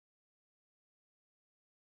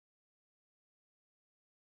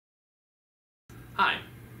Hi,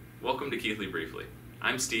 welcome to Keithley Briefly.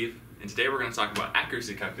 I'm Steve, and today we're going to talk about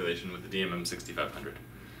accuracy calculation with the DMM 6500.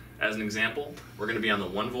 As an example, we're going to be on the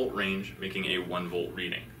 1 volt range making a 1 volt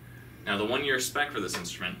reading. Now the 1 year spec for this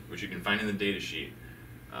instrument, which you can find in the datasheet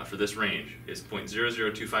for this range, is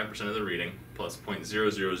 0.0025% of the reading plus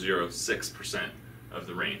 0.0006% of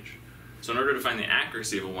the range. So in order to find the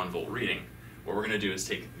accuracy of a 1 volt reading, what we're going to do is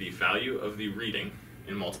take the value of the reading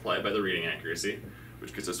and multiply it by the reading accuracy,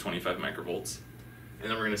 which gives us 25 microvolts. And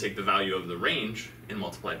then we're going to take the value of the range and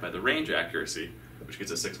multiply it by the range accuracy, which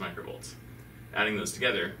gets us 6 microvolts. Adding those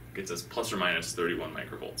together gets us plus or minus 31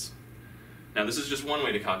 microvolts. Now this is just one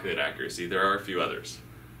way to calculate accuracy. There are a few others.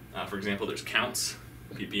 For example, there's counts,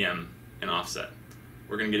 PPM, and offset.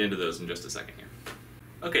 We're going to get into those in just a second here.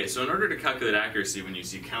 Okay, so in order to calculate accuracy when you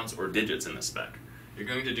see counts or digits in the spec, you're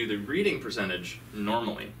going to do the reading percentage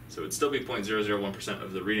normally. So it'd still be 0.001%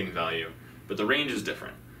 of the reading value, but the range is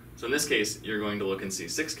different. So in this case, you're going to look and see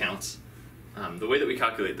 6 counts. The way that we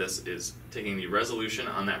calculate this is taking the resolution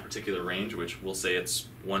on that particular range, which we'll say it's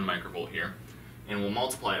 1 microvolt here, and we'll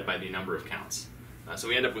multiply it by the number of counts. So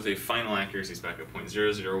we end up with a final accuracy spec of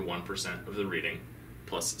 0.001% of the reading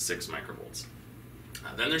plus 6 microvolts.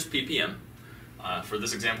 Then there's PPM. For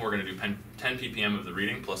this example, we're going to do 10 ppm of the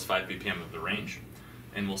reading plus 5 ppm of the range,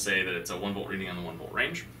 and we'll say that it's a 1 volt reading on the 1 volt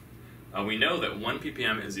range. We know that 1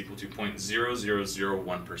 ppm is equal to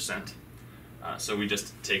 0.0001%, so we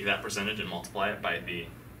just take that percentage and multiply it by the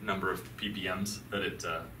number of ppms that it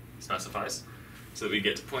specifies, so that we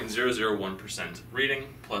get to 0.001%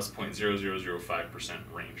 reading plus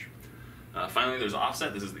 0.0005% range. Finally, there's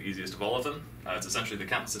offset. This is the easiest of all of them. It's essentially the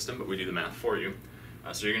count system, but we do the math for you.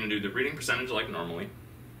 So you're going to do the reading percentage like normally,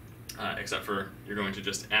 except for you're going to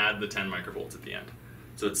just add the 10 microvolts at the end.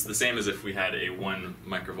 So it's the same as if we had a 1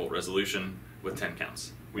 microvolt resolution with 10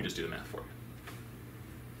 counts. We just do the math for you.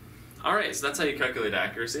 Alright, so that's how you calculate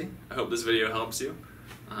accuracy. I hope this video helps you.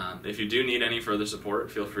 If you do need any further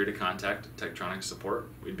support, feel free to contact Tektronix support.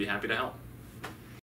 We'd be happy to help.